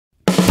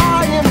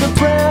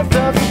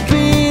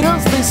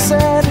they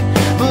said,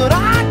 but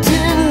I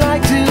didn't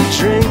like to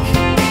drink.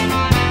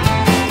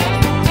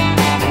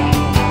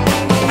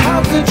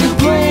 How could you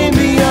blame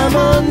me? I'm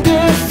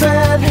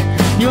underfed.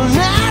 You'll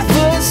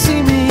never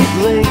see me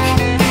blink.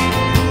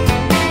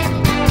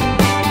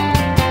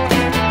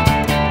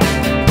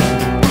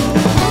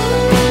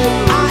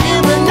 I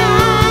am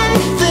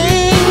another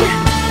thing,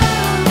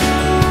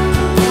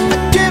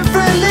 I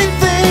differently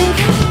think,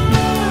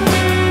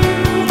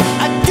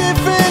 I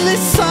differently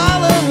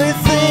solemnly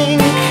think.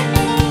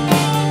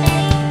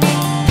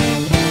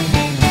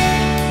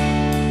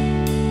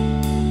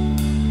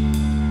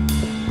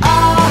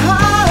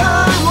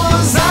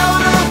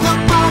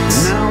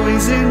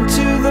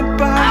 Into the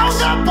box.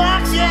 Out the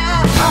box,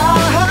 yeah.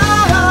 I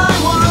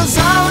was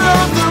out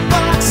of the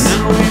box.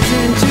 Now he's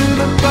into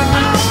the box.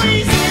 Now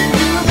he's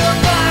into the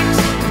box.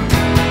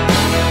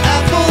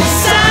 Apple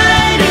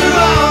cider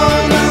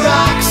on the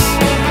rocks.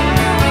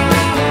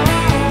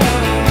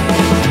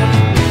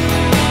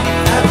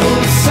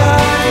 Apple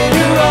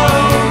cider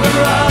on the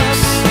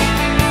rocks.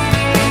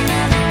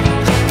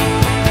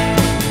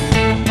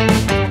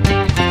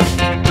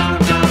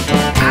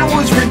 I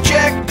was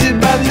rejected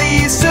by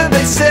Lisa,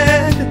 they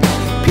said.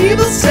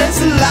 People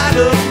says a lot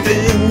of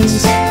things.